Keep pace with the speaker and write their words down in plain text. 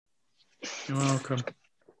You're welcome.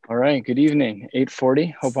 All right, good evening,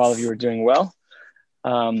 8:40. Hope all of you are doing well.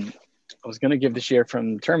 I was going to give the share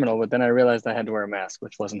from terminal, but then I realized I had to wear a mask,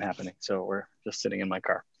 which wasn't happening. So we're just sitting in my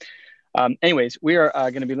car. Anyways, we are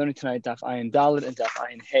going to be learning tonight Daf Ayin Dalet and Daf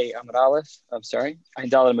Ayin Hey Amud Aleph. Ayin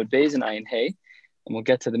Dalet Amud Beis and Ayin Hey. And we'll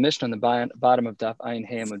get to the Mishnah on the bottom of Daf Ayin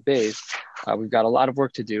Hey Amud Beis. We've got a lot of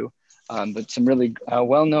work to do, but some really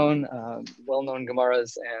well-known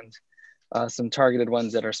Gemaras and some targeted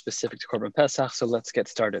ones that are specific to Korban Pesach. So let's get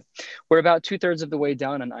started. We're about 2/3 of the way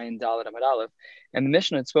down on Ayin Dalet Amud Aleph, and the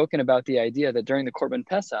Mishnah had spoken about the idea that during the Korban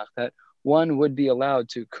Pesach that one would be allowed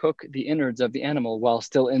to cook the innards of the animal while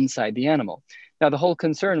still inside the animal. Now, the whole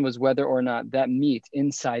concern was whether or not that meat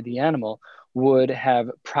inside the animal would have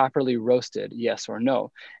properly roasted, yes or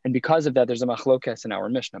no. And because of that, there's a machlokes in our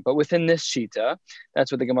Mishnah. But within this shita, that's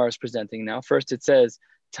what the Gemara is presenting now. First, it says,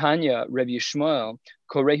 Tanya, Rabbi Yishmael,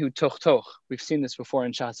 Korehu toch toch. We've seen this before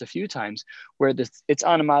in Shas a few times, where it's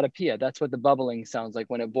onomatopoeia. That's what the bubbling sounds like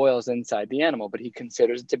when it boils inside the animal, but he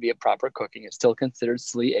considers it to be a proper cooking. It's still considered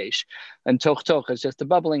sli eish. And toch toch is just a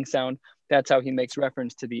bubbling sound. That's how he makes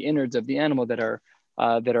reference to the innards of the animal that are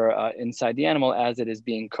inside the animal as it is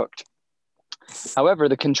being cooked. However,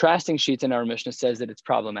 the contrasting sheet in our Mishnah says that it's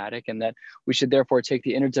problematic and that we should therefore take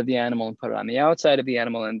the innards of the animal and put it on the outside of the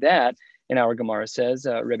animal, and that in our Gemara says,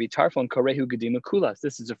 Rabbi Tarfon korehu gedima kulas.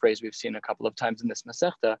 This is a phrase we've seen a couple of times in this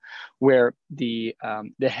Masechta, where the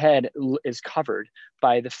head is covered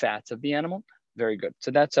by the fats of the animal. Very good.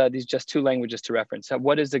 So that's these just two languages to reference.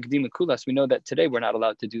 What is the gedima kulas? We know that today we're not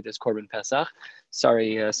allowed to do this Korban Pesach.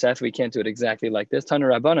 Sorry, Seth, we can't do it exactly like this. Tanu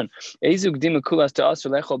Rabbanan. Ezu gedima kulas to asr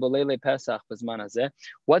lechol b'leilei Pesach b'zman hazeh.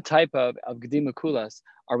 What type of gedima kulas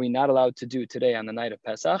are we not allowed to do today on the night of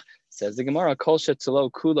Pesach? Says the Gemara, kol shetzelo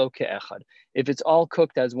kulo ke'echad. If it's all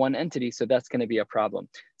cooked as one entity, so that's going to be a problem.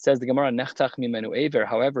 Says the Gemara, nechtach mimenu aver.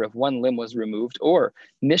 However, if one limb was removed, or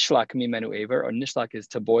nishlak mimenu aver, or nishlak is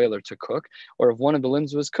to boil or to cook, or if one of the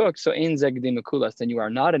limbs was cooked, so ein ze gedima kulas, then you are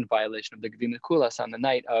not in violation of the gedima kulas on the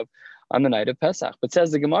night of Pesach. But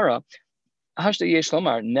says the Gemara, hashda yesh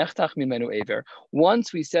lomar nechtach mimenu aver.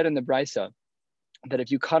 Once we said in the Brisa that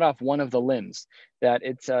if you cut off one of the limbs, that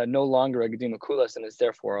it's no longer a gedima kulas and is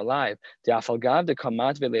therefore alive. Even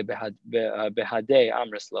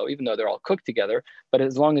though they're all cooked together, but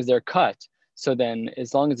as long as they're cut, so then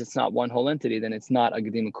as long as it's not one whole entity, then it's not a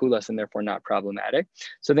gedima kulas and therefore not problematic.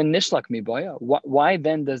 So then nishlak miboya. Why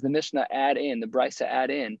then does the Mishnah add in, the Brisa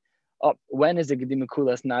add in, when is a gedima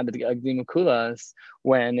kulas not a gedima kulas?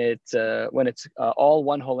 When it's all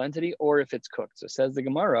one whole entity, or if it's cooked. So says the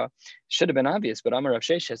Gemara, should have been obvious, but Amar Rav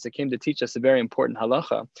Sheshes, it came to teach us a very important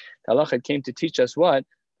halacha. The halacha came to teach us what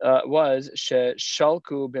was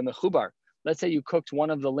shalku b'mechubar. Let's say you cooked one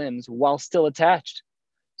of the limbs while still attached.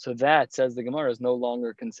 So that, says the Gemara, is no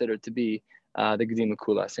longer considered to be the gedima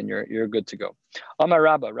kulas, and you're good to go. Amar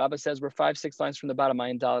Rabba. Rabba says we're 5-6 lines from the bottom.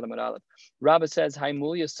 Ayin Dalet Amud Aleph. Rabba says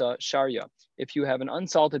Haimulya Sharia. If you have an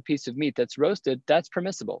unsalted piece of meat that's roasted, that's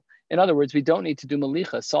permissible. In other words, we don't need to do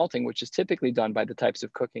malicha, salting, which is typically done by the types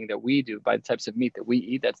of cooking that we do, by the types of meat that we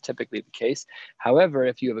eat. That's typically the case. However,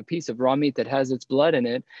 if you have a piece of raw meat that has its blood in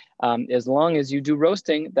it, as long as you do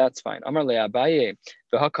roasting, that's fine. Amar le'abaye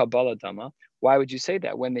v'hakabala dama. Why would you say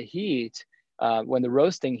that? When the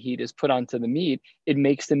roasting heat is put onto the meat, it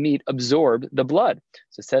makes the meat absorb the blood.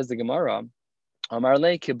 So says the Gemara, Amar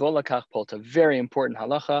le kibola kach polta. Very important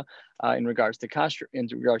halacha in regards to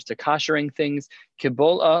koshering things.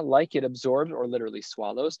 Kibola, like it absorbs or literally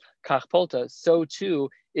swallows, kach polta, so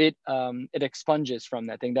too it expunges from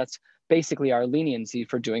that thing. That's basically our leniency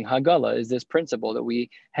for doing hagala, is this principle that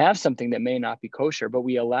we have something that may not be kosher, but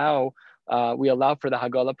we allow for the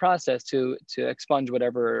hagala process to expunge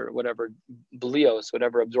whatever blios,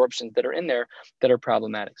 whatever absorptions that are in there that are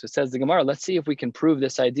problematic. So it says the Gemara, let's see if we can prove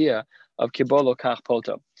this idea of kibolo kach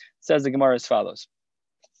polto. Says the Gemara as follows.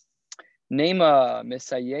 Nema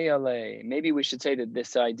misayele. Maybe we should say that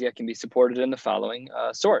this idea can be supported in the following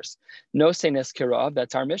source. No senes kirav,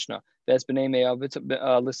 that's our Mishnah. That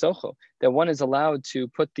one is allowed to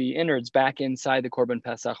put the innards back inside the Korban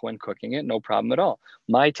Pesach when cooking it, no problem at all.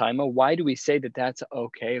 My timer, why do we say that that's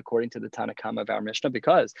okay according to the Tanakama of our Mishnah?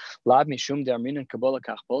 Because lav mishum de'armin and kabola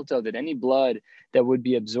kach polto, that any blood that would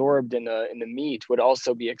be absorbed in the meat would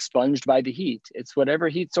also be expunged by the heat. It's whatever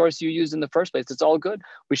heat source you use in the first place. It's all good.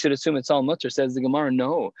 We should assume it's all mutter. Says the Gemara,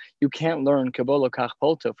 no, you can't learn kabola kach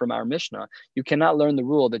polto from our Mishnah. You cannot learn the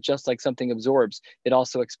rule that just like something absorbs, it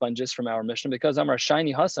also expunges from our Mishnah, because Amar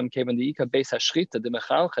Shiny Hasam came in the V'ika beis hashchita de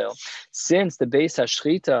mechalchel. Since the beis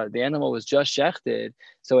hashchita, the animal was just shechted,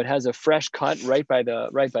 so it has a fresh cut right by the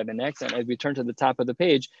neck. And as we turn to the top of the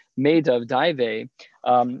page, made of daive.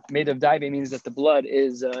 Made of daive means that the blood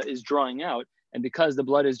is drawing out, and because the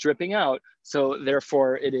blood is dripping out, so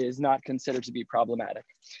therefore it is not considered to be problematic,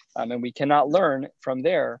 and we cannot learn from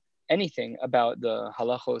there anything about the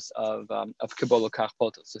halachos of kibolo kach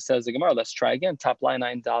poltos. So says the Gemara. Let's try again. Top line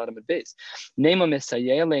 9 dalet amud beis. Nema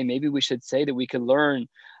misayele. Maybe we should say that we could learn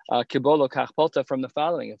kibolo kach polta from the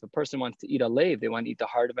following. If a person wants to eat a lave, they want to eat the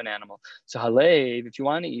heart of an animal. So halev, if you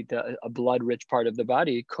want to eat a blood-rich part of the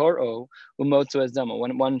body, koro umotzu ezdama.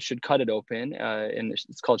 One should cut it open, and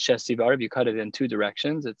it's called shesivar. If you cut it in two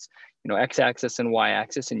directions, it's x-axis and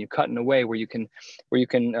y-axis, and you cut in a way where you can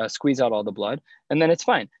squeeze out all the blood, and then it's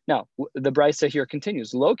fine. Now the brisa here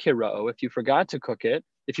continues. Lo kirao, if you forgot to cook it,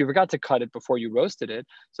 if you forgot to cut it before you roasted it,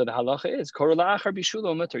 so the halacha is kor la'achar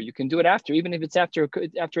bishulo mutter. You can do it after, even if it's after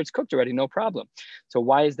it's cooked already, no problem. So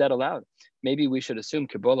why is that allowed? Maybe we should assume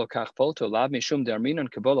kibolo kach polto lav mishum derminon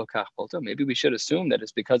kibolo kach polto. Maybe we should assume that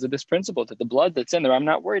it's because of this principle, that the blood that's in there I'm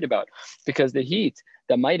not worried about, because the heat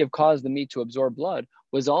that might have caused the meat to absorb blood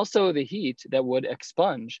was also the heat that would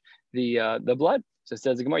expunge the blood. So it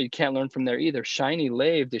says the Gemara, you can't learn from there either. Shiny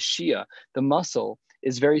lave, the shia, the muscle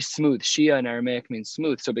is very smooth. Shia in Aramaic means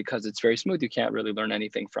smooth. So because it's very smooth, you can't really learn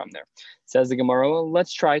anything from there. Says the Gemara, well,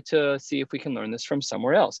 let's try to see if we can learn this from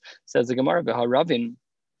somewhere else. Says the Gemara, V'haravin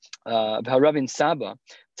Saba,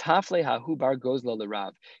 Tafle Hahu Bar Gozla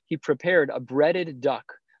L'Rav. He prepared a breaded duck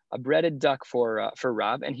for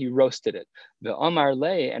Rav, and he roasted it. The Omar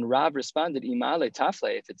Le, and Rav responded, Imale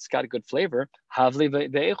Tafle, if it's got a good flavor, Havli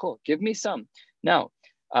Ve'echol, give me some. Now,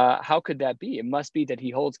 how could that be? It must be that he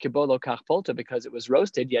holds kibolo kach polta because it was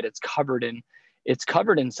roasted, yet it's covered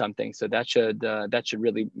in something. So that should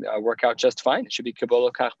really work out just fine. It should be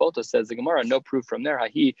kibolo kach polta, says the Gemara. No proof from there.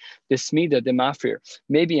 Hahi desmida de mafir.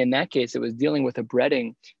 Maybe in that case, it was dealing with a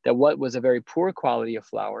breading that was a very poor quality of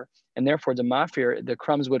flour, and therefore the mafir, the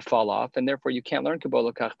crumbs would fall off, and therefore you can't learn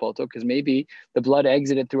kibolo kach polta because maybe the blood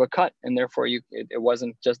exited through a cut, and therefore it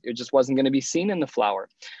just wasn't going to be seen in the flour.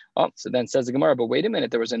 Oh, so then says the Gemara, but wait a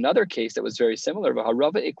minute, there was another case that was very similar.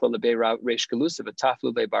 Rava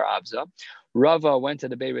went to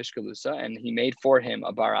the Bei Rish Galusa and he made for him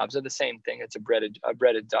a bar abza, the same thing. It's a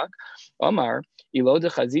breaded duck. Omar ilo de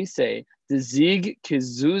chazise the zig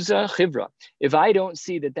kizuza chivra. If I don't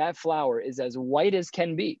see that flour is as white as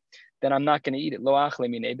can be, then I'm not going to eat it, lo achle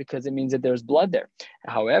mine, because it means that there's blood there.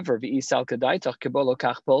 However, v'isal kadaitach kibolo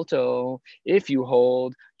kach polto, if you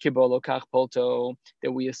hold kibolo kach polto,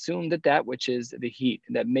 that we assume that which is the heat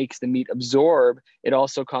that makes the meat absorb, it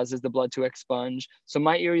also causes the blood to expunge. So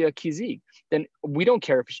my area kizig, then we don't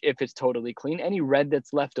care if it's totally clean. Any red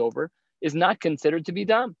that's left over is not considered to be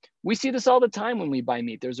dam. We see this all the time when we buy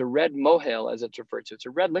meat. There's a red mohel, as it's referred to. It's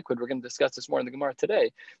a red liquid. We're going to discuss this more in the Gemara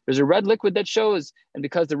today. There's a red liquid that shows, and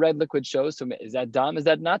because the red liquid shows, so is that dam? Is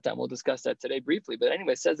that not dam? We'll discuss that today briefly. But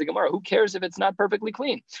anyway, says the Gemara, who cares if it's not perfectly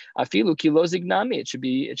clean? Afilu kilo zignami. It should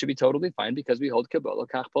be totally fine because we hold kibolo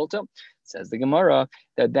kach polto. Says the Gemara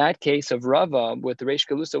that case of Rava with the Reish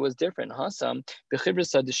Galusa was different. Hasam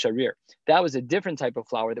b'chivrasa de sharir. That was a different type of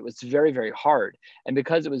flour that was very, very hard, and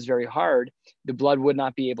because it was very hard, the blood would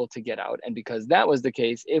not be able to get out. And because that was the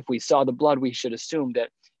case, if we saw the blood, we should assume that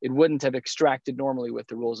it wouldn't have extracted normally with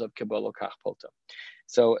the rules of kibolo kach polta.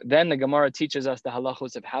 So then the Gemara teaches us the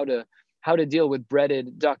halachos of how to deal with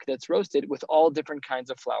breaded duck that's roasted with all different kinds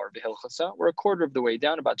of flour. V'hilchasa, we're a quarter of the way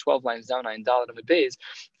down, about 12 lines down, 9 dalet amud beis.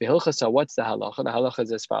 V'hilchasa, what's the halacha? The halacha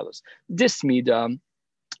is as follows. Dismida,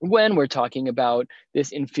 when we're talking about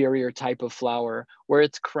this inferior type of flour where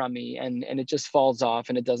it's crummy and it just falls off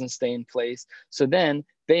and it doesn't stay in place. So then,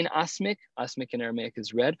 bein asmik in Aramaic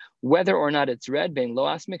is red, whether or not it's red, bein lo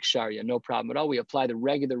asmik sharia, no problem at all. We apply the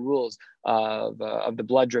regular rules of the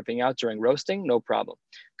blood dripping out during roasting, no problem.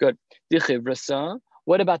 Good. Dichivrasa.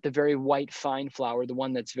 What about the very white, fine flour, the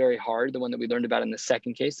one that's very hard, the one that we learned about in the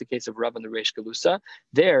second case, the case of Rav and the Reish Galusa?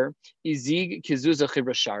 There, izig kizuza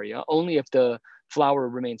chivra sharia, only if the flour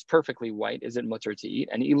remains perfectly white is it mutter to eat.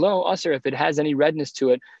 And ilo aser, if it has any redness to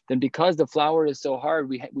it, then because the flour is so hard,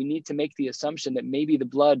 we need to make the assumption that maybe the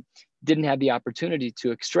blood didn't have the opportunity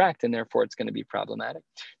to extract, and therefore it's going to be problematic.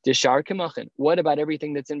 Dishar kemachin. What about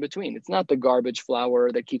everything that's in between? It's not the garbage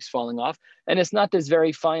flour that keeps falling off, and it's not this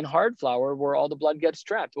very fine hard flour where all the blood gets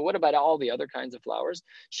trapped. But what about all the other kinds of flours?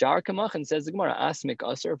 Shar kemachin, says the Gemara, asmik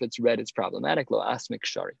aser. If it's red, it's problematic. Lo asmik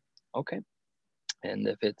shari. Okay. And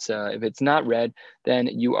if it's not red, then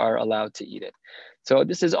you are allowed to eat it. So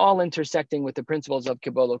this is all intersecting with the principles of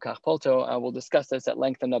Kibolo Kachpolto. We'll discuss this at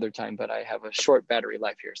length another time, but I have a short battery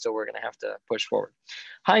life here, so we're going to have to push forward.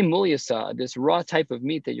 Hi Mulyasa, this raw type of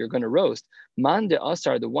meat that you're going to roast, Man de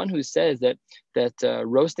Asar, the one who says that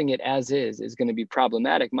roasting it as is going to be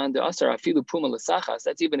problematic. Man de Asar afilu puma l'sachas.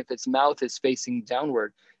 That's even if its mouth is facing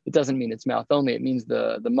downward. It doesn't mean its mouth only. It means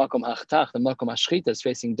the makom hachtach, the makom hashchita is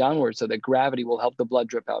facing downward, so that gravity will help the blood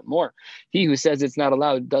drip out more. He who says it's not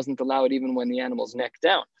allowed doesn't allow it even when the animal's neck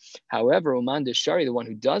down. However, uman deshari, the one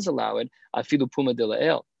who does allow it, afilu puma de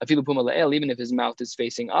la'el, even if his mouth is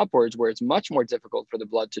facing upwards, where it's much more difficult for the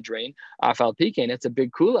blood to drain, afal pikein, it's a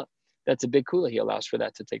big kula. That's a big kula. He allows for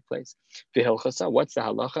that to take place. V'hilchasa, what's the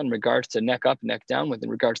halacha in regards to neck up, neck down? With in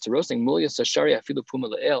regards to roasting, mulyasa shari afilu puma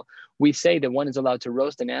la'el, we say that one is allowed to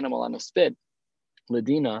roast an animal on a spit.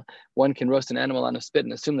 Ladina, one can roast an animal on a spit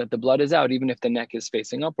and assume that the blood is out, even if the neck is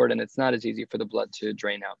facing upward, and it's not as easy for the blood to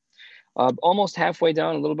drain out. Almost halfway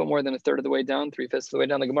down, a little bit more than a third of the way down, 3/5 of the way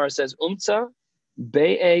down, the Gemara says, Umtza,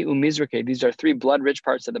 Be'e umizrake. These are three blood-rich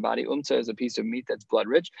parts of the body. Umtza is a piece of meat that's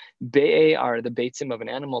blood-rich. Be'e are the beitzim of an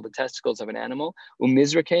animal, the testicles of an animal.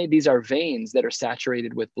 Umizrake, these are veins that are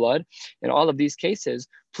saturated with blood. In all of these cases,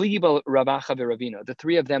 Pligiba Ravacha v'Ravina. The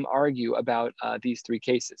three of them argue about these three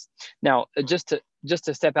cases. Now, just to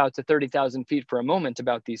step out to 30,000 feet for a moment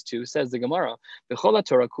about these two, says the Gemara, B'chol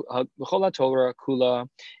Torah kula,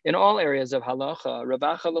 in all areas of halacha,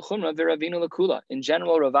 Ravacha l'chumra v'Ravina l'kula. In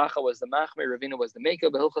general, Ravacha was the machmir, Ravina was the mekel,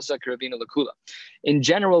 b'hilchasa Ravina l'kula. In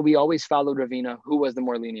general, we always followed Ravina, who was the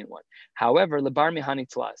more lenient one. However, lebar mihani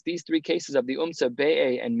tlas, these three cases of the umsa,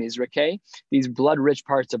 be'e, and mizrake, these blood-rich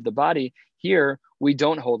parts of the body, here, we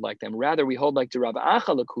don't hold like them. Rather, we hold like the Rav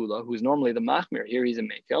Acha l'kula, who's normally the machmir. Here he's a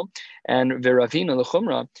mekel. And V'Ravina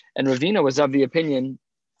l'chumra. And Ravina was of the opinion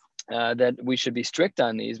that we should be strict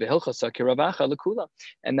on these. V'hilchasa ki Rav Acha l'kula.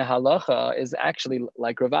 And the halacha is actually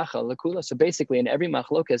like Rav Acha l'kula. So basically, in every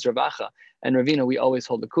machlok is Rav Acha and Ravina, we always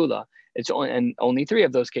hold the kula. And only three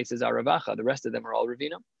of those cases are Rav Acha. The rest of them are all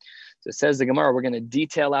Ravina. So it says the Gemara, we're going to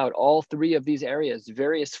detail out all three of these areas,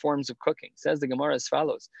 various forms of cooking. Says the Gemara as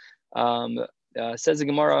follows. Says the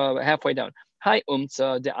Gemara halfway down. Hi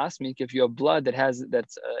umtza de asmik. If you have blood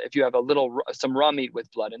if you have some raw meat with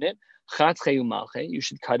blood in it, you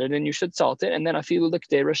should cut it and you should salt it, and then afilu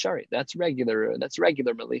likdei rashari. That's regular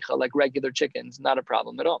melicha, like regular chickens, not a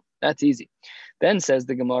problem at all. That's easy. Then says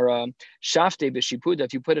the Gemara, shafte b'shipuda.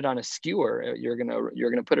 If you put it on a skewer, you're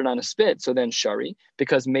gonna put it on a spit. So then shari,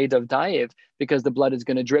 because made of dayev, because the blood is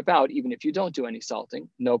going to drip out even if you don't do any salting,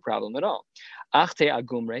 no problem at all. Achte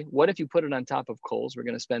agumre. What if you put it on top of coals? We're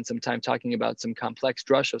going to spend some time talking about some complex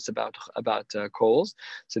drushos about coals.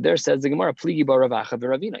 So there says the Gemara, pligi ba Ravacha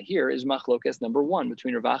v'Ravina. Here is machlokas number one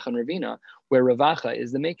between Ravacha and Ravina, where Ravacha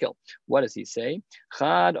is the mekel. What does he say?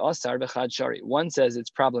 Chad asar v'chad shari. One says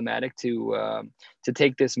it's problematic to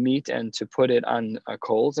take this meat and to put it on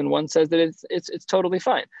coals, and one says that it's totally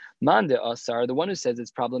fine. Mande asar, the one who says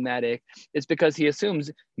it's problematic, it's because he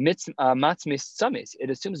assumes matzmis tzamis. It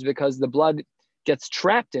assumes because the blood gets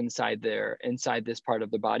trapped inside this part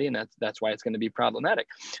of the body, and that's why it's going to be problematic.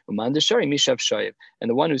 Uman deshari mishav shoyev. And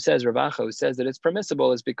the one who says, Ravacha, who says that it's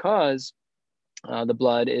permissible, is because the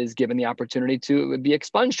blood is given the opportunity to be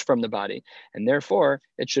expunged from the body, and therefore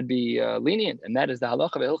it should be lenient. And that is the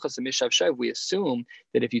halacha v'hilchas mishav shoyev. We assume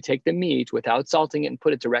that if you take the meat without salting it and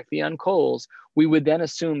put it directly on coals, we would then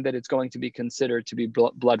assume that it's going to be considered to be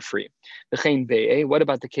blood-free. What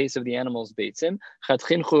about the case of the animal's beitzim?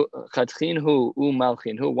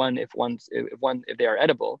 If they are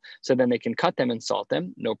edible, so then they can cut them and salt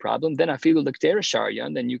them, no problem. Then afilu l'kdei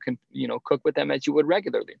sharyan, then you can cook with them as you would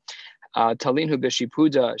regularly. Talinhu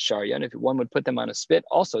b'shipuda sharyan, if one would put them on a spit,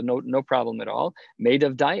 also no problem at all. Made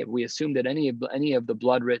of diet, we assume that any of the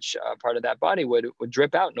blood-rich part of that body would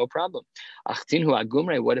drip out, no problem. Achtinhu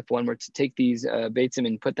agumre, what if one were to take these beitzim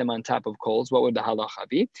and put them on top of coals? What would the halacha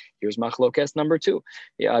be? Here's machlokes number two.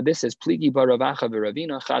 This is pligi bar Ravacha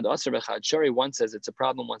v'Ravina, chad asar v'chad shari. One says it's a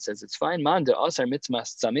problem, one says it's fine. Man de asar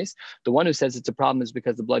mitzmas tzamis. The one who says it's a problem is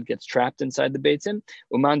because the blood gets trapped inside the beitzim.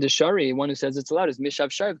 Uman de shari, one who says it's allowed, is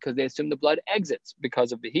mishav shari, because they assume the blood exits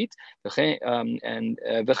because of the heat. And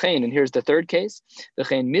here's the third case.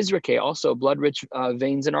 V'chein mizrake, also blood-rich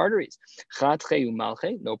veins and arteries. Chad cheyu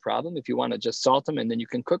malche, no problem. If you want to just salt them and then you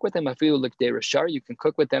can cook with them, afilu l'kdei rashar, you can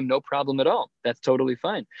cook with them, no problem at all. That's totally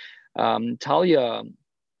fine. Talia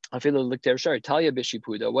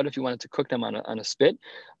b'shipuda. What if you wanted to cook them on a spit?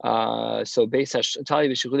 So talia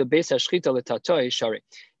b'shipuda beis hashchita l'tatoi shari.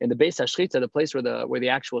 in the Beis HaShchita, the place where the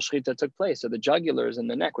actual shchita took place, so the jugulars and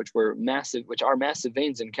the neck, which are massive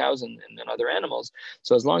veins in cows and other animals.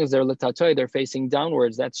 So as long as they're litatoy, they're facing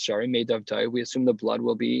downwards. That's shari made of toy. We assume the blood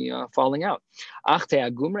will be falling out. Achte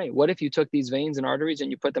agumre. What if you took these veins and arteries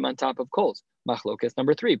and you put them on top of coals? Machlokas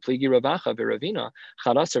number 3. Pligi Ravacha v'Ravina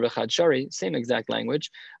chadaser v'chad shari. Same exact language.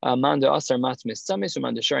 Manda asar matz misamis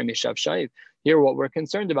umanda shari mishav shaiv. Here, what we're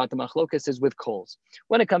concerned about, the machlokas, is with coals.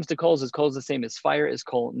 When it comes to coals, is coals the same as fire? Is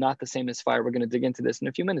coal not the same as fire? We're going to dig into this in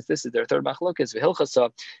a few minutes. This is their third machlokas,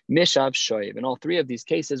 v'hilchasa mishav shoiv. In all 3 of these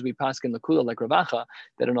cases, we paskin lakula like Ravacha,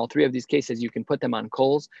 that in all 3 of these cases, you can put them on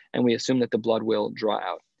coals, and we assume that the blood will draw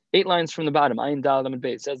out. 8 lines from the bottom. Ayin dal and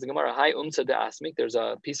beit says the Gemara. Hi umsa de asmik. There's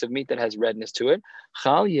a piece of meat that has redness to it.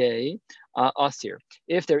 Chal ye asir.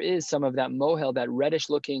 If there is some of that mohel, that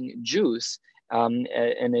reddish-looking juice, and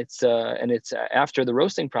it's after the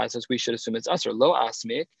roasting process, we should assume it's asr. Lo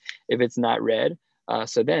asmik. If it's not red,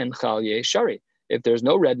 so then chal ye shari. If there's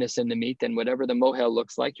no redness in the meat, then whatever the mohel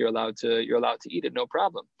looks like, you're allowed to eat it, no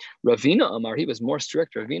problem. Ravina Amar, he was more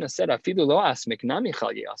strict. Ravina said, "Afilu lo asmik nami chal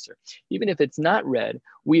yaser." Even if it's not red,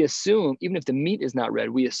 we assume, even if the meat is not red,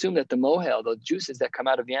 we assume that the mohel, the juices that come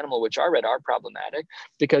out of the animal which are red, are problematic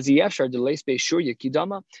because yefshar deleis beishur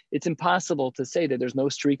yakidama. It's impossible to say that there's no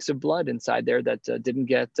streaks of blood inside there that didn't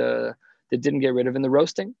get rid of in the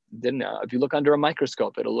roasting. If you look under a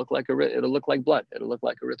microscope, it'll look like blood. It'll look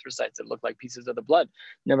like erythrocytes. It'll look like pieces of the blood.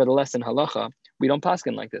 Nevertheless, in halacha, we don't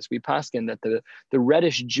paskin like this. We paskin that the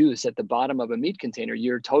reddish juice at the bottom of a meat container,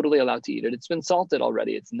 you're totally allowed to eat it. It's been salted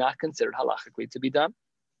already. It's not considered halachically to be done.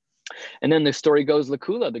 And then the story goes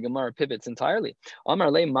lakula. The Gemara pivots entirely. Amar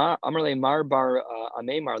le mar bar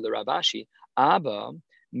amemar le Ravashi Abba.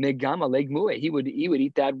 Megama leg mue. He would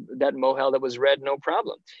eat that mohel that was red, no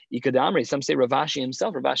problem. Ikadamri, some say Ravashi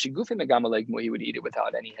himself, Ravashi gufi megama leg mue, he would eat it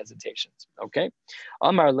without any hesitations. Okay.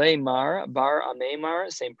 Amar le mar bar amemar,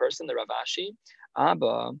 same person, the Ravashi.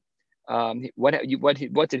 Abba,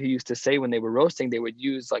 what did he used to say when they were roasting? They would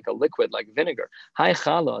use like a liquid, like vinegar. Hai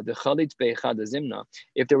chala de chalit be'echad zimna.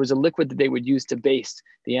 If there was a liquid that they would use to baste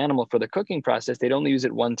the animal for the cooking process, they'd only use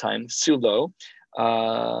it one time. Sulo.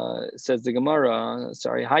 Says the Gemara,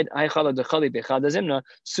 sorry,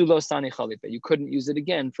 you couldn't use it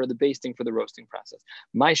again for the basting, for the roasting process.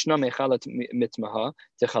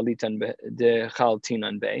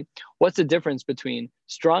 What's the difference between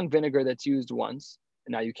strong vinegar that's used once,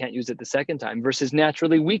 and now you can't use it the second time, versus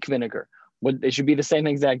naturally weak vinegar? They should be the same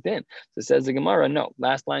exact din. So says the Gemara, no.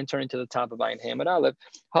 Last line, turning to the top of Ayin Hamad Aleph.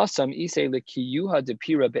 Hasam isei lekiyuha de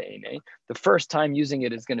pira be'ene. The first time using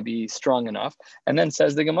it is going to be strong enough. And then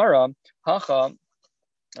says the Gemara, hacha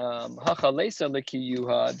lesa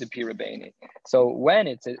lekiyuha de pira be'ene. So when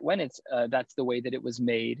it's that's the way that it was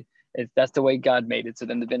made. That's the way God made it. So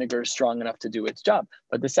then the vinegar is strong enough to do its job.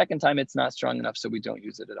 But the second time it's not strong enough, so we don't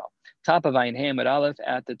use it at all. Top of Ayin Hamad Aleph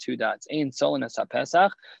at the 2 dots. Ein Solinas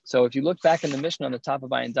HaPesach. So if you look back in the Mishnah on the top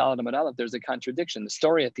of Ayin Daled Amad Aleph, there's a contradiction. The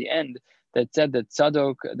story at the end that said that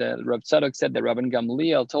Rav Tzadok said that Rabban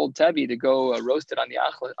Gamliel told Tevi to go roast it on the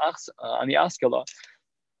Askela.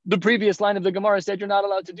 The previous line of the Gemara said you're not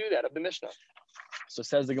allowed to do that, of the Mishnah. So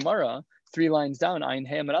says the Gemara, 3 lines down, Ayin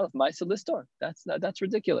Hamad Aleph, Ma'aseh Listor. That's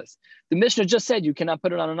ridiculous. The Mishnah just said you cannot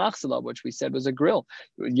put it on an achsela, which we said was a grill.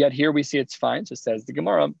 Yet here we see it's fine. So says the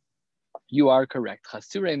Gemara, you are correct.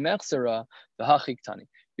 Chasure mechsera v'hachiktani.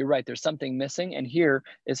 You're right. There's something missing, and here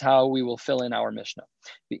is how we will fill in our Mishnah.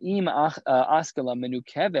 V'im askela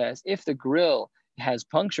menukeves. If the grill has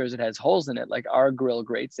punctures, it has holes in it, like our grill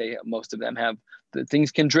grates, most of them have, the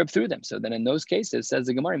things can drip through them. So then in those cases, says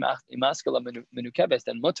the Gemara, imaskala menukeves,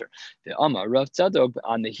 then mutter. The Amar Rav Tzadok,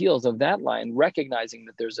 on the heels of that line, recognizing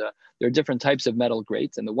that there are different types of metal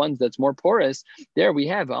grates, and the ones that's more porous, there we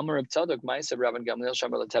have Amar Rav Tzadok, Ma'aser Rabban Gamliel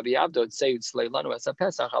Shamar L'Tavi Avdot Seid Sleilanu Esa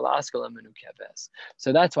Pesach Ala Askala menukeves.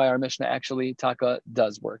 So that's why our Mishnah actually taka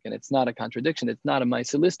does work, and it's not a contradiction. It's not a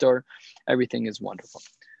Ma'aser Listor. Everything is wonderful.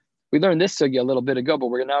 We learned this sugya a little bit ago, but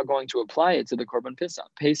we're now going to apply it to the Korban Pesach.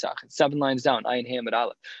 It's 7 lines down. Ayin Hamad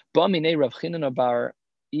Aleph. Ba'minei Rav Chinana bar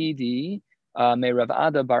Idi me Rav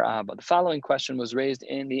Ada bar Abba. The following question was raised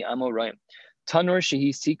in the Amoraim. Tanur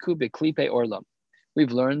shehi siku beklipe orla.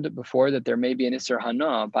 We've learned before that there may be an Isser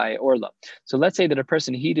Hana by orla. So let's say that a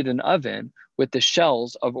person heated an oven with the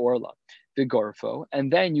shells of orla, vigorfo, and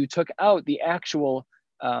then you took out the actual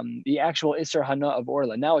Isser Hana of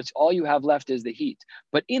Orla. Now it's all you have left is the heat.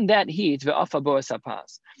 But in that heat,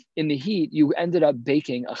 in the heat, you ended up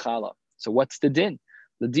baking a challah. So what's the din?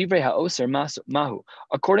 The divrei ha'oser mahu.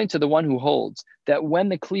 According to the one who holds that when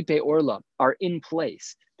the klipe orla are in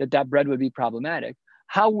place, that bread would be problematic.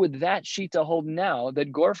 How would that shita hold now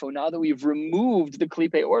that Gorfo, now that we've removed the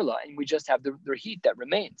Klipe Orla and we just have the heat that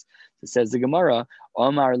remains? It says the Gemara,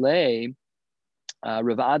 Omar Le,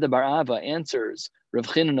 Rav Ada bar Ava answers Rav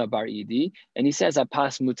Chinana bar Idi, and he says,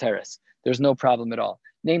 Apas muteres. There's no problem at all.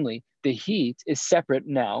 Namely, the heat is separate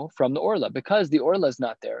now from the Orla because the Orla is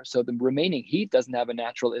not there. So the remaining heat doesn't have a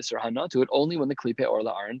natural Isser Hana to it only when the Klipe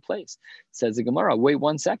Orla are in place. Says the Gemara, wait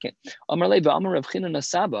 1 second. Amar Leva, Amar Rav Chinana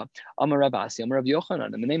Saba, Amar Rav Asi, Amar Rav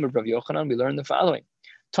Yochanan. In the name of Rav Yochanan, we learn the following.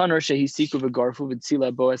 Tanur shehi siku v'garfu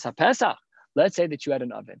v'tzila boes hapesach. Let's say that you had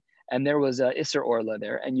an oven and there was a Isser Orla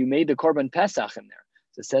there and you made the Korban Pesach in there.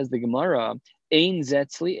 So says the Gemara, Ein zet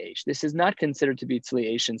tzli'esh. This is not considered to be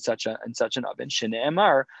tzli'esh in such an oven.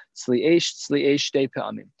 Shene'emar tzli'esh shtei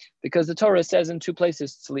pe'amim. Because the Torah says in 2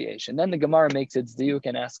 places tzli'esh. And then the Gemara makes its diuk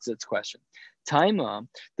and asks its question. Taima,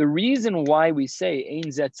 the reason why we say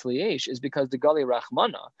Ein zet tzli'esh is because the Gali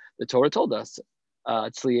Rachmana, the Torah told us,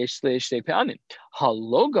 tzli'esh shtei pe'amim.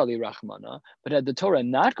 Halo Gali Rachmana, but had the Torah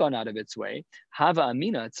not gone out of its way, hava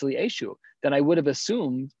amina tzli'eshu, then I would have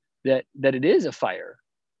assumed that it is a fire.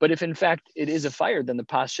 But if in fact it is a fire, then the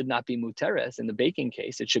pas should not be muteres. In the baking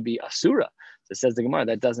case, it should be asura. So says the Gemara,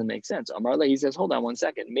 that doesn't make sense. Amar he says, hold on 1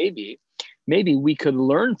 second. Maybe we could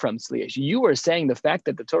learn from Sliyesh. You are saying the fact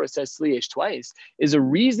that the Torah says Sliyesh twice is a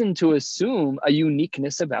reason to assume a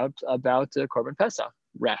uniqueness about Korban Pesach.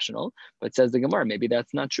 Rational, but says the Gemara, maybe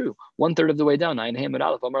that's not true. 1/3 of the way down,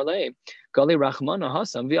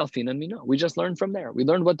 we just learned from there. We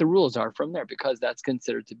learned what the rules are from there because that's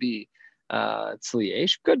considered to be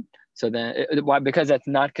tzliyesh. Good. So then, why? Because that's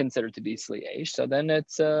not considered to be tzliyesh. So then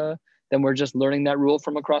it's then we're just learning that rule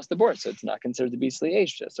from across the board. So it's not considered to be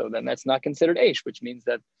tzliyesh. So then that's not considered eish, which means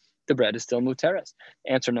that the bread is still muteres.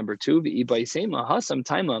 Answer number 2, v'ibaisema hasam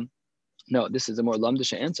taimam. No, this is a more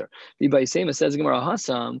lamdisha answer. V'ibaisema says Gemara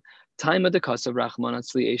hasam. Time of the kasav rachman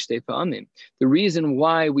tzliyesh te pa'amim. The reason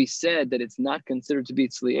why we said that it's not considered to be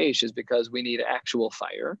tzliyesh is because we need actual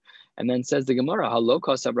fire. And then says the Gemara, halo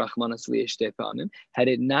kasav rachman tzliyesh te pa'amim. Had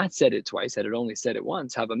it not said it twice, had it only said it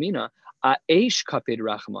once, havamina aish kapid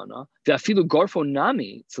rachmana v'afilu gorfo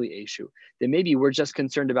nami tzliyeshu. Then maybe we're just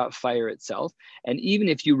concerned about fire itself. And even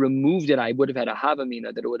if you removed it, I would have had a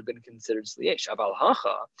havamina that it would have been considered tzliyesh. Aval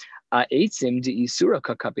hacha aitzim de isura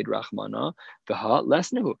kakapid rachmana v'ha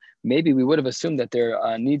lesnehu. Maybe we would have assumed that there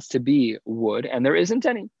needs to be wood, and there isn't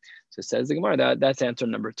any. So says the Gemara, that's answer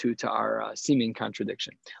number 2 to our seeming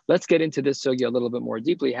contradiction. Let's get into this sugya a little bit more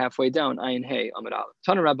deeply. Halfway down, ayin hey amid aleph.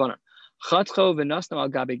 Tana Rabbanan.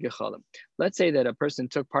 Let's say that a person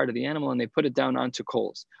took part of the animal and they put it down onto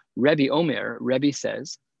coals. Rebbe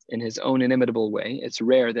says, in his own inimitable way, it's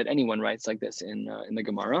rare that anyone writes like this in the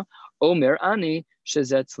Gemara. Omer ani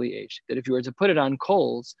shezet tzli'esh. That if you were to put it on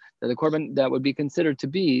coals, that the korban that would be considered to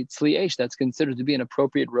be tzli'esh, that's considered to be an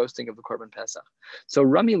appropriate roasting of the korban pesach. So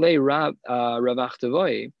Rami le Rav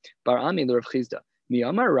Achtavoi bar Ami le Rav Chizda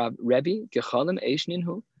miyamar Rav Rebbe gechalim eish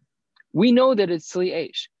ninhu. We know that it's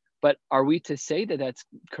tzli'esh, but are we to say that that's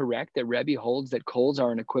correct? That Rebbe holds that coals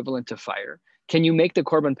are an equivalent to fire? Can you make the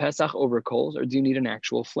Korban Pesach over coals, or do you need an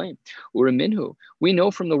actual flame? Uraminhu, we know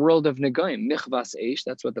from the world of Negaim, Michvas Eish,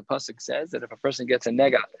 that's what the Pasuk says, that if a person gets a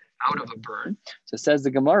nega out of a burn, so says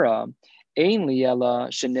the Gemara, Ein liyela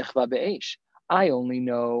shenichva be'eish. I only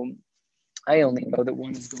know that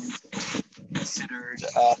one is going to be considered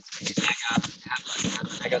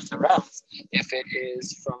nega tzarats if it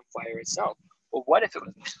is from fire itself. Well, what if it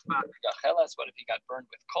was nichva begachelas? What if he got burned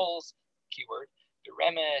with coals? Keyword.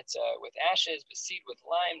 Beremet, with ashes, beseed with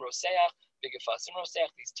lime, roseach, bigefasim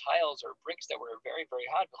roseach, these tiles or bricks that were very, very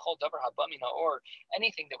hot, b'chol davar habami ha'or,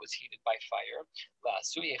 anything that was heated by fire,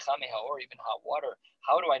 la'asuye chame ha'or, even hot water.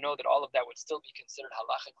 How do I know that all of that would still be considered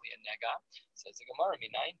halachically a nega? Says the Gemara,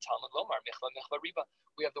 minayin Talmud lomar, michva riba.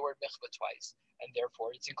 We have the word michva twice, and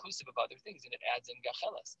therefore it's inclusive of other things, and it adds in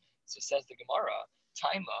gachelas. So says the Gemara,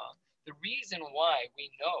 taima, the reason why we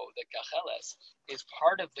know that gacheles is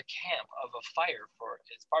part of the camp of a fire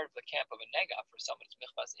is part of the camp of a nega for someone's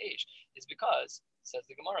michvas eish is because, says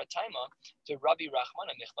the Gemara, taima, to Rabbi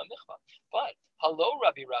Rachmana michva michva. But hello,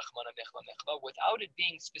 Rabbi Rachmana michva michva, without it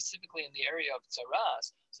being specifically in the area of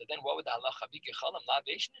tzaras, so then what would the halacha be gechalam la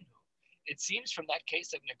beishninu? It seems from that case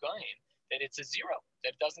of negaim that it's a zero,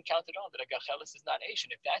 that it doesn't count at all, that a gachelis is not eish.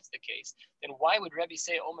 And if that's the case, then why would Rebbe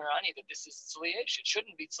say Omer Ani that this is tzli'esh? It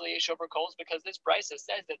shouldn't be tzli'esh over coals because this brisa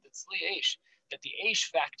says that the tzli'esh, that the eish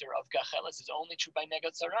factor of gachelis is only true by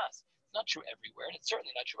negat zaras. It's not true everywhere, and it's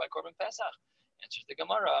certainly not true by korban pesach. Answers the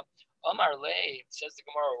Gemara. Amar le, says the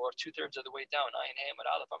Gemara, or 2/3 of the way down. Ayin hey amar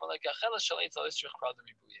aleph. Amar le gachelis shaleitz al isrich krad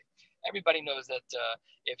ribuye. Everybody knows that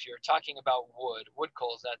if you're talking about wood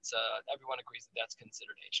coals, that's everyone agrees that that's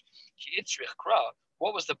considered Aish.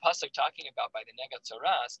 What was the pasuk talking about by the Negat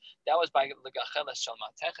Tzoras? That was by Legacheles Shel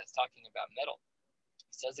Mateches, talking about metal.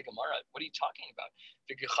 Says the Gemara, what are you talking about?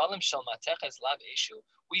 We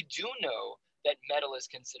do know that metal is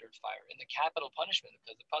considered fire in the capital punishment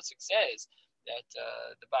because the pasuk says that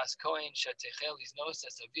the Bas Kohen shetechel his nose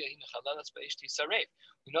says we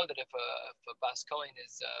know that if a Bas Kohen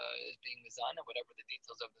is being mizana, whatever the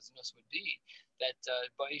details of the znus would be, that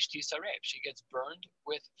ba'ishti saref, she gets burned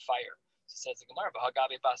with fire. So says the Gemara,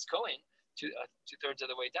 Hagabe Bas Kohen, two-thirds of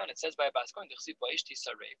the way down, it says by a Bas Kohen,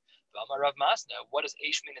 Rav Masna, what does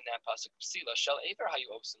Aish mean in that pasuk?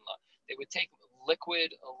 They would take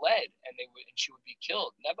liquid lead and she would be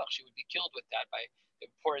killed. Nebuch, she would be killed with that by they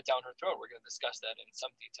would pour it down her throat. We're going to discuss that in some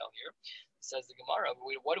detail here. It says the Gemara,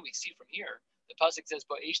 what do we see from here? The pasuk says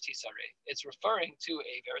it's referring to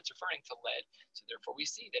aver, it's referring to lead. So therefore we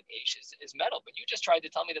see that Aish is metal. But you just tried to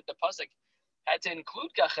tell me that the pasuk had to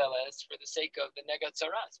include kacheles for the sake of the negat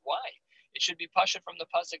zaras. Why? It should be pasha from the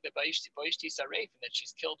pasuk that ba'ishti saref, and that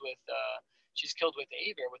she's killed with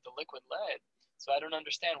aver, with the liquid lead. So I don't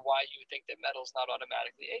understand why you think that metal is not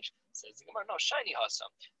automatically Aish. Says the Gemara, no, shiny hasam.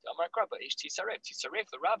 The Amar Kraba, Aish tisaref. Tisaref,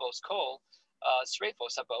 the rabbos call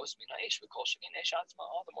sreifos habos mina Aish. We call shagin Aish atzma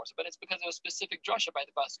all the more. But it's because of a specific drasha by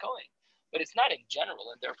the Bas Kohen. But it's not in general,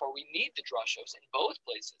 and therefore we need the drashos in both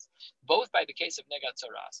places, both by the case of Negat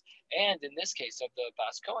Tzoras and in this case of the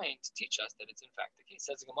Bas Kohen to teach us that it's in fact the case.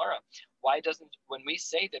 Says the Gemara, why doesn't, when we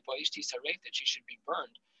say that Ba'ishti Saref, that she should be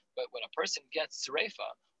burned, but when a person gets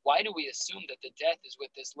Sarefa, why do we assume that the death is with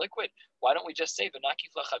this liquid? Why don't we just say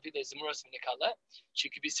she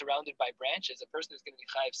could be surrounded by branches? A person who's going to be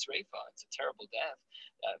chayiv sreifa, it's a terrible death.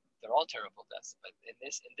 They're all terrible deaths. But in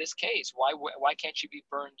this case, why can't she be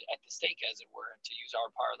burned at the stake, as it were, to use our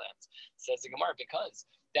parlance? Says the Gemara, because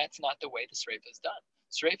that's not the way the sreifa is done.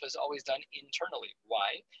 Sreifa is always done internally.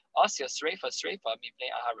 Why? Asya sreifa mibnei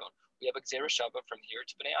Aharon. We have a gzera shava from here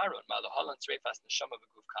to bnei Aharon. Malahalan sreifas neshama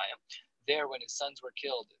v'guf kayam. There, when his sons were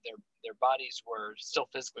killed, their bodies were still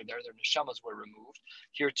physically there. Their neshamas were removed.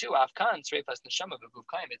 Here too, afkan sreifas neshama v'guf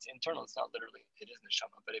kayim. It's internal. It's not literally. It is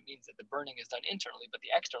neshama, but it means that the burning is done internally, but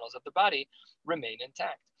the externals of the body remain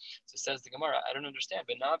intact. So says the Gemara, I don't understand.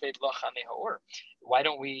 Why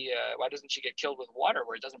don't we? Why doesn't she get killed with water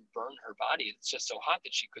where it doesn't burn her body? It's just so hot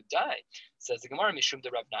that she could die. Says the Gemara, mishum de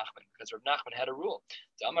Rav Nachman, because Rav Nachman had a rule.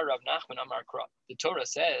 The Amar Rav Nachman Amar Kra. The Torah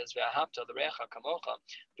says, "Ve'ahavta l'recha kamocha,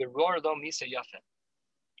 v'ror lo misa yafet."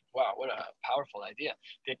 Wow, what a powerful idea!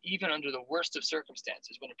 That even under the worst of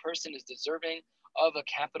circumstances, when a person is deserving of a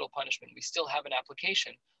capital punishment, we still have an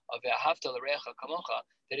application of ve'ahavta l'recha kamocha,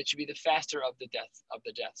 that it should be the faster of the deaths.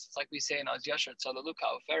 It's like we say in Az Yashar Tzalaluka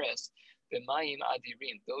Oferes, b'mayim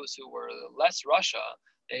adirim. Those who were less Russia,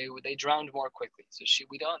 they drowned more quickly. So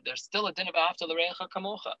there's still a din of after l'recha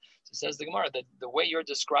kamocha. So says the Gemara that the way you're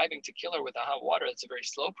describing to kill her with the hot water, it's a very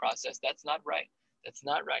slow process. That's not right. That's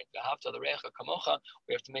not right. The after l'recha kamocha,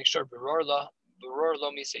 we have to make sure beror lo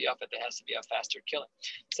misa yafet, there has to be a faster killing.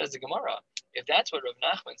 Says the Gemara, if that's what Rav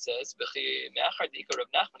Nachman says,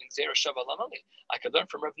 I could learn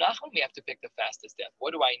from Rav Nachman, we have to pick the fastest death.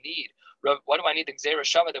 What do I need? What do I need the Gzera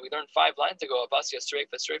Shava that we learned 5 lines ago? Abasya straight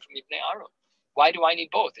from Ibnei Aron. Why do I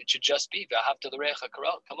need both? It should just be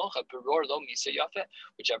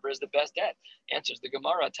whichever is the best death. Answers the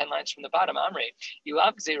Gemara 10 lines from the bottom. Amrei,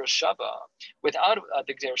 ilav gzera shava. Without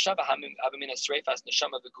the gzera shava, havamina sreifas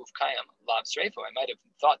neshama v'guf kayam lav sreifo. I might have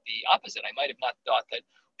thought the opposite. I might have not thought that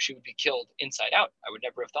she would be killed inside out. I would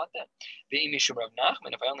never have thought that. The imishum Rav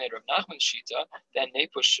Nachman. If I only had Rav Nachman's shita, then they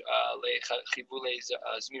push lechivule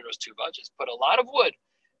zmiros tuva. Just put a lot of wood.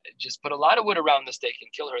 Just put a lot of wood around the stake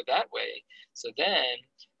and kill her that way. So then,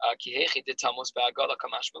 that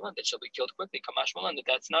she'll be killed quickly.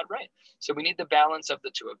 That's not right. So we need the balance of the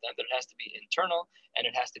two of them. That it has to be internal and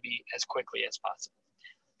it has to be as quickly as possible.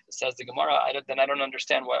 It says the Gemara. I don't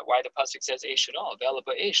understand why the pasuk says Eish at all. Why do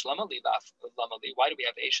we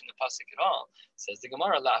have Eish in the pasuk at all? It says the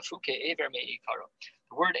Gemara. The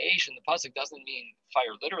word Eish in the pasuk doesn't mean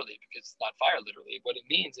fire literally, because it's not fire literally. What it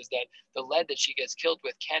means is that the lead that she gets killed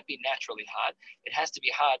with can't be naturally hot. It has to be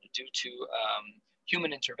hot due to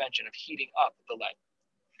human intervention of heating up the lead.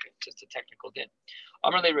 Okay, just a technical din. Do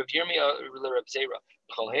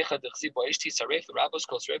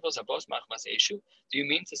you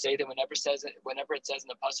mean to say that whenever it says in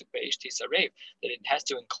the pasuk that it has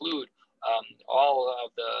to include all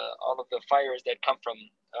of the fires that come from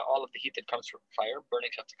all of the heat that comes from fire, burning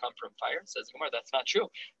have to come from fire. Says the Gemara, that's not true.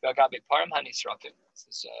 We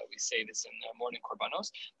say this in morning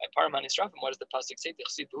korbanos. By param hanisrafim, what does the pasuk say? That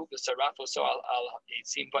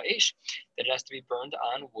it has to be burned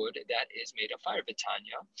on wood that is made of fire.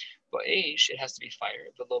 Vitanya, ba'esh, it has to be fire.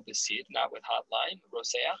 Below besid, not with hot lime.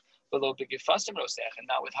 Roseach, below begifasim roseach, and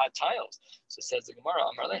not with hot tiles. So says the Gemara,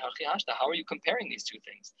 Amar le hachi hashta. How are you comparing these two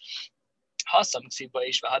things? Hasam ksiv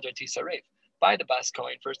ba'esh v'hadar tisarev. By the Bas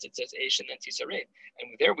Kohen, first it says Eish and then Tisarev.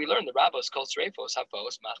 And there we learn the rabbos called Sreifos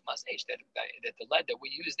Havos Machmas Eish, that the lead that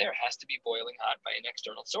we use there has to be boiling hot by an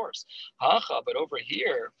external source. Hacha, but over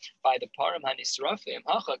here, by the Param Hanisrafim,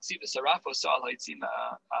 Hacha Ksiva Sarafos Al Eitzim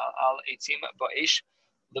Ba'esh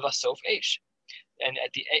Levasof Eish. And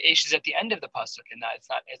at the Eish is at the end of the pasuk, and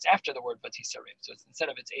it's after the word Batisarev. So instead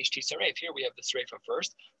of it's Eish Tisarev, here we have the Sreifa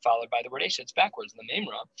first, followed by the word Eish. It's backwards. The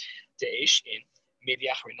Memra, the Eish in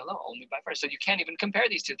only by fire. So you can't even compare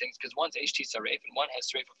these two things because one's H T Saref and one has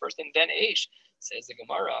Saref first and then H, says the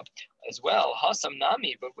Gemara as well. Hasam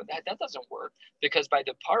Nami, but that doesn't work because by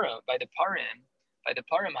the parim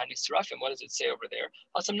hanisrafim, what does it say over there?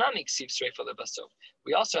 Hasam Nami ksiv Sreifa lebasof.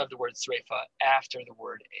 We also have the word Sreifa after the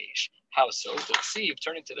word H. How so? Ksiv,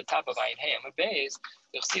 turning to the top of Ayin Hey Amabez,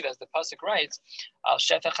 you'll see as the pasuk writes, Al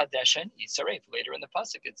Shefech Hadeshen Yisaref. Later in the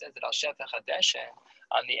pasuk it says that Al Shefech Hadeshen,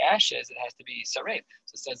 on the ashes, it has to be Yisaref.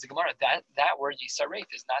 So it says the Gemara, that word Yisaref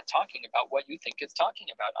is not talking about what you think it's talking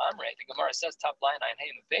about. Amrei, the Gemara says, top line, Ayin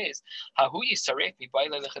Hey Amabez, Hahu Yisaref mi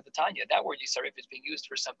Baile Lechetanya. That word Yisaref is being used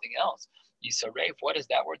for something else. Yisaref, what does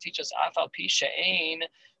that word teach us? Afal pi she'ein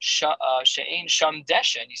sham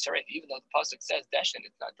deshen Yisaref. Even though the pasuk says deshen,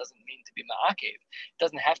 it doesn't mean to be ma'akev. It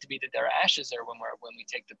doesn't have to be that there are ashes there when we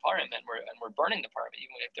take the parim and we're burning the parim.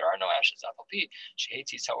 Even if there are no ashes, afal pi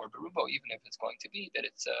she'etis ha'or berubo. Even if it's going to be that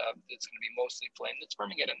it's going to be mostly flame that's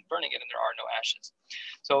burning it, and there are no ashes.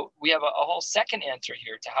 So we have a whole second answer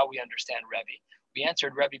here to how we understand Rebbe. We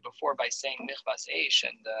answered Rebbe before by saying Michvas Eish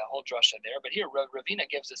and the whole drasha there, but here Ravina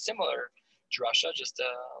gives a similar drasha, just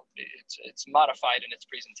it's modified in its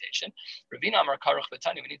presentation. Ravina Amar Karuch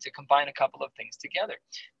V'Tani, we need to combine a couple of things together.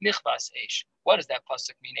 Michvas Eish, what does that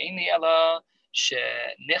pasuk mean? Einli ela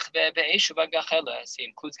shenichve be'eshu v'gacheles. He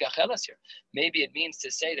includes gacheles here. Maybe it means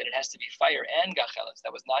to say that it has to be fire and gacheles.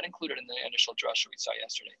 That was not included in the initial drasha we saw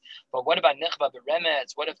yesterday. But what about nichva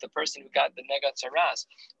be'remetz? What if the person who got the negat saras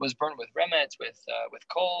was burned with remetz, with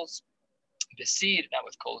coals? Besid, not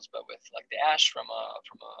with coals, but with like the ash from a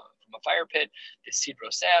fire pit. Besid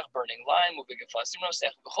rosech, burning lime.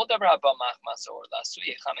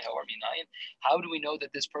 How do we know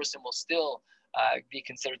that this person will still be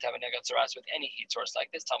considered to have a negat saras with any heat source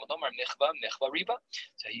like this? Talmud Omar michva riba.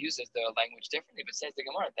 So he uses the language differently, but says the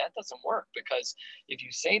Gemara that doesn't work because if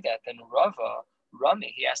you say that, then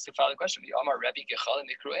Rami, he has to follow the question. Omar Rebbe gechal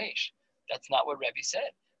mikru eish. That's not what Rebbe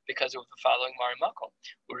said because of the following marimakol.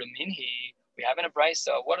 Uraminhi. We have in a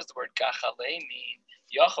brisa, what does the word gachale mean?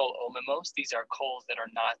 Yachol omemos, these are coals that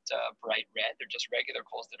are not bright red, they're just regular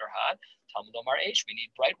coals that are hot. Talmud Omar Eish, we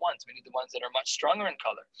need bright ones, we need the ones that are much stronger in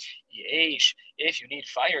color. Yesh, if you need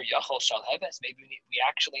fire, Yachol shal heves, maybe we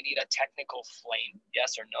actually need a technical flame.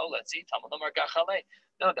 Yes or no? Let's see. Talmud Omar gachale.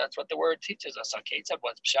 No, that's what the word teaches us. Aketzav,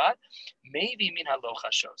 what's pshat? Maybe min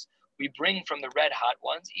halocha shows. We bring from the red hot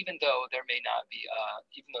ones, even though there may not be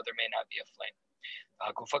a flame.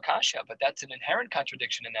 Gufa kasha, but that's an inherent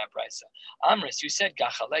contradiction in that brisa. Amris, you said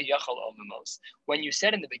gachale yachal omimos. When you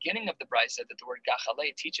said in the beginning of the brisa that the word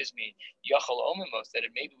gachale teaches me yachal omimos, that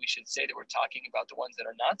maybe we should say that we're talking about the ones that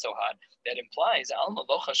are not so hot, that implies alma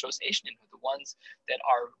locha shos eishnin, the ones that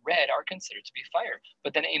are red are considered to be fire.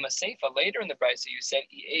 But then ema seifa, later in the brisa you said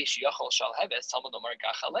eish yachal shal heves talmud omar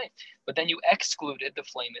gachale, but then you excluded the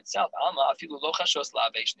flame itself. Alma afilu locha shos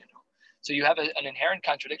lav eishnin. So you have an inherent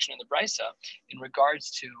contradiction in the brisa in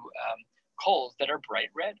regards to coals that are bright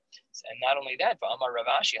red. And not only that, but Amar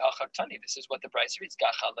Ravashi hachaktani. This is what the brisa reads: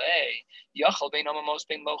 Gachale yachal bein omamos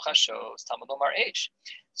bein lo chashos Talmud Omar eish.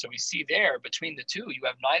 So we see there between the two, you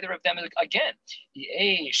have neither of them again.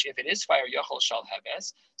 Eish, if it is fire, yachal shal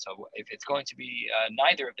heves. So if it's going to be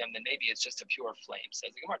neither of them, then maybe it's just a pure flame.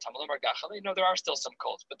 Says the Gemara, Talmud Omar Gachale. No, there are still some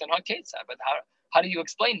coals, but then haketza. But how do you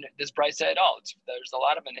explain this brisa at all? There's a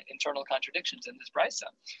lot of internal contradictions in this brisa.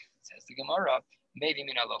 Says the Gemara, maybe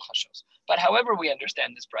mina lo chashos. But however we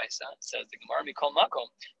understand this brisa, says the Gemara, mikol makom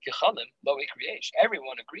gechalim lo ikri eish.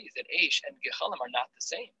 Everyone agrees that eish and gechalim are not the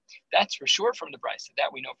same. That's for sure from the brisa.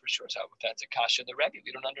 That we know for sure. So that's a kasha the Rebbe.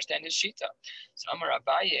 We don't understand his shita. So Amar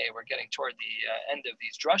Abaye, we're getting toward the end of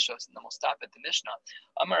these drushos, and then we'll stop at the Mishnah.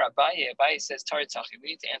 Amar Abaye, Abaye says, Taritzachi,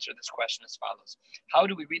 we need to answer this question as follows. How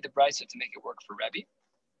do we read the brisa to make it work for Rebbe?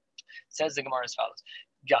 Says the Gemara as follows.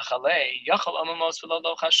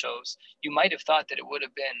 You might have thought that it would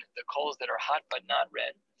have been the coals that are hot but not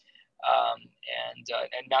red,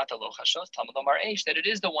 and not the lo chashos. Talmud Omar eish, that it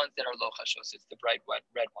is the ones that are lo chashos. It's the bright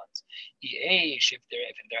red ones. Eish, if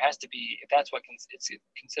there has to be, if that's what it's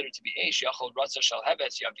considered to be eish, yachol ratza shal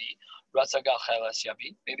heves yavi, ratza gal cheles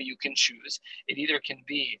yavi. Maybe you can choose. It either can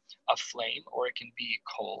be a flame or it can be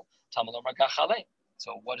coal. Talmud Omar gachale.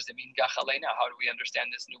 So what does it mean gachale now? How do we understand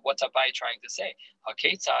this? What's Abai trying to say?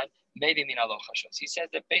 Haketzad, maybe min alo chashos. He says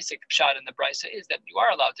the basic shot in the brisa is that you are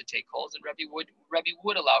allowed to take coals, and Rebbe would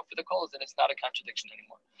allow for the coals, and it's not a contradiction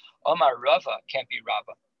anymore. Omar Rava can't be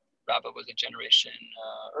Rava. Rava was a generation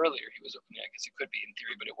earlier. He was, I guess it could be in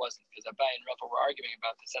theory, but it wasn't, because Abai and Rava were arguing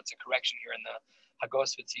about this. That's a correction here in the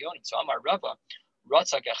Hagos V'Tzionim. So Omar Rava,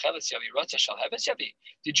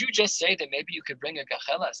 did you just say that maybe you could bring a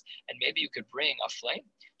gachelas and maybe you could bring a flame?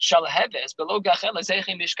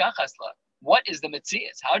 What is the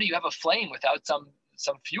metzias? How do you have a flame without some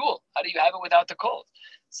fuel? How do you have it without the cold?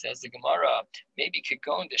 Says the Gemara, maybe could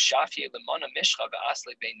go into shafye lemana mishcha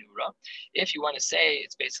ve'asle beinura. If you want to say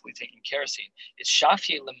it's basically taking kerosene, it's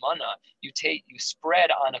shafye lemana. You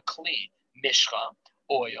spread on a kli mishcha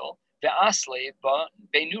oil. The asle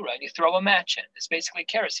beinura, and you throw a match in. It's basically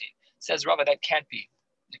kerosene. Says Rava, that can't be.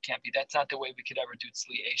 It can't be. That's not the way we could ever do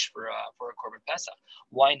tzli eish for a korban pesach.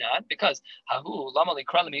 Why not? Because hahu lama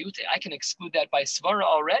likra lemiute. I can exclude that by svara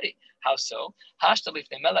already. How so? Hashta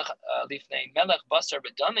lifnei melech basar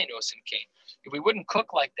b'damei nosin kain. If we wouldn't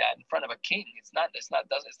cook like that in front of a king, it's not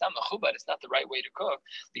mechubad. It's not the right way to cook.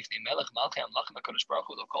 Lifnei melech malchei amlachim hakadosh baruch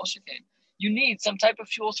hu lo kol shekain. You need some type of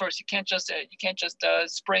fuel source. You can't just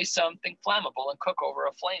spray something flammable and cook over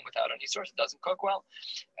a flame without any source. It doesn't cook well.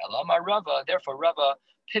 Elamar Rava, therefore Rava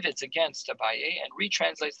pivots against Abaye and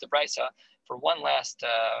retranslates the brisa for one last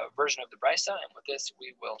version of the brisa. And with this,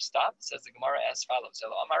 we will stop. It says the Gemara as follows: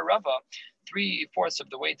 Elamar Rava, 3/4 of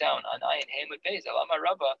the way down on Ayin Hamud Beis. Elamar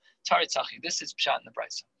Rava Taritzachi. This is pshat in the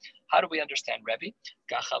brisa. How do we understand Rebbe?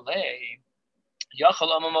 Gachale.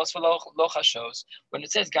 When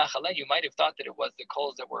it says gachale, you might have thought that it was the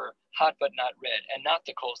coals that were hot but not red, and not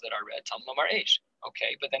the coals that are red. Tamlomar eish.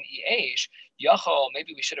 Okay, but then eish, yachol,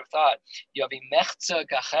 maybe we should have thought yavi mechza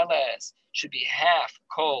gacheles should be half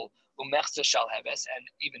coal umechza shalheves and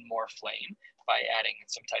even more flame by adding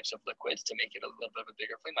some types of liquids to make it a little bit of a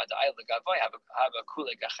bigger flame. Have a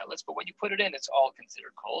kule gacheles, but when you put it in, it's all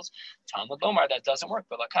considered coals. Talmud Lomar, that doesn't work.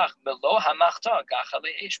 But lakach melo hamachta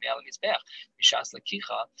gachale eish me'al mizbech mishas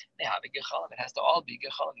lekicha nehavi gechalim. It has to all be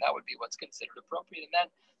gechalim. That would be what's considered appropriate, and then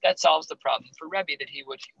that solves the problem for Rebbe that he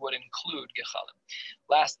would include gechalim.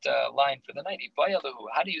 Last line for the night.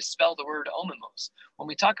 How do you spell the word omimos? When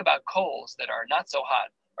we talk about coals that are not so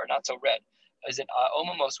hot or not so red, is it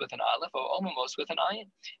omimos with an aleph or omimos with an ayin?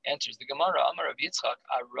 Answers the Gemara. Amar of Yitzchak,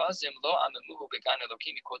 arazim lo amimuhu began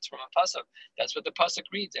elokim. He quotes from a pasuk. That's what the pasuk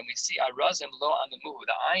reads, and we see arazim lo amimuhu.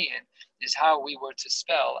 The ayin is how we were to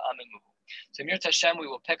spell amimuhu. So Mir Tashem, we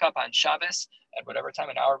will pick up on Shabbos at whatever time,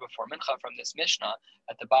 an hour before Mincha, from this Mishnah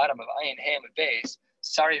at the bottom of Ayin Hamud Beis.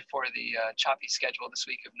 Sorry for the choppy schedule this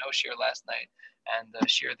week of no shir last night and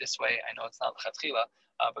shir this way. I know it's not l'chatchila,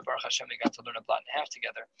 but Baruch Hashem, we got to learn a blot and a half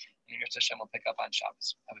together. And Mir Tashem will pick up on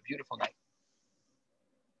Shabbos. Have a beautiful night.